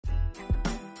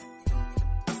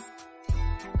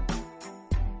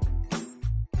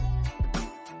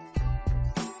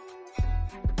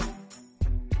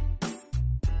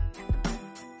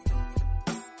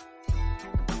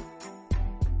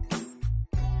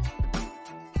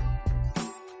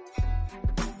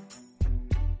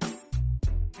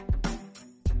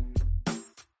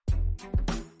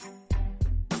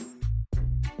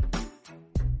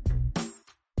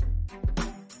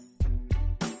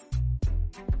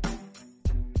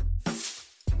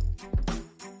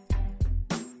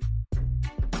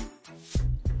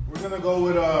We're gonna go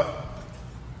with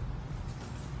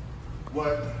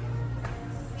what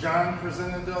John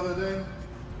presented the other day.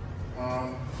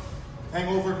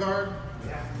 Hangover guard.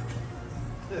 Yeah.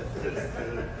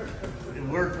 It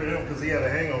worked for him because he had a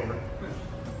hangover.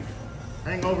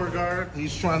 Hangover guard.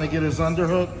 He's trying to get his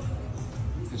underhook.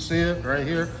 You see it right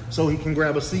here? So he can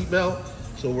grab a seat belt.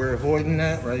 So we're avoiding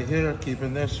that right here,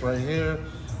 keeping this right here.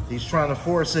 He's trying to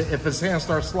force it. If his hand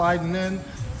starts sliding in,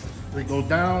 we go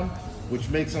down, which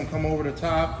makes him come over the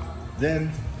top.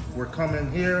 Then we're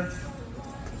coming here,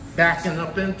 backing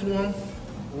up into him,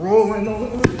 rolling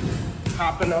over,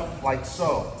 hopping up like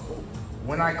so.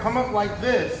 When I come up like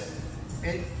this,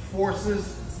 it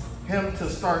forces him to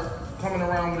start coming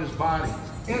around with his body.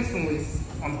 Instantly,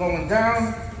 I'm going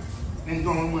down and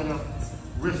going with a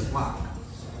wrist lock.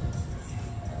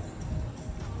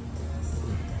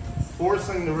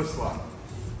 Forcing the wrist lock.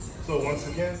 So once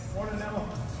again,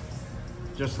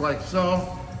 just like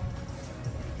so,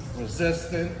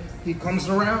 resisting. He comes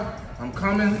around, I'm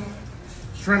coming,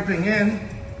 shrimping in,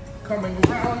 coming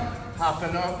around,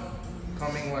 hopping up,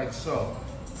 coming like so.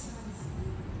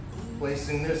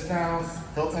 Placing this down,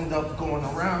 he'll end up going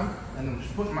around, and I'm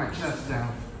just putting my chest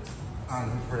down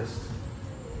on his wrist.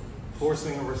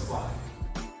 Forcing a wrist lock.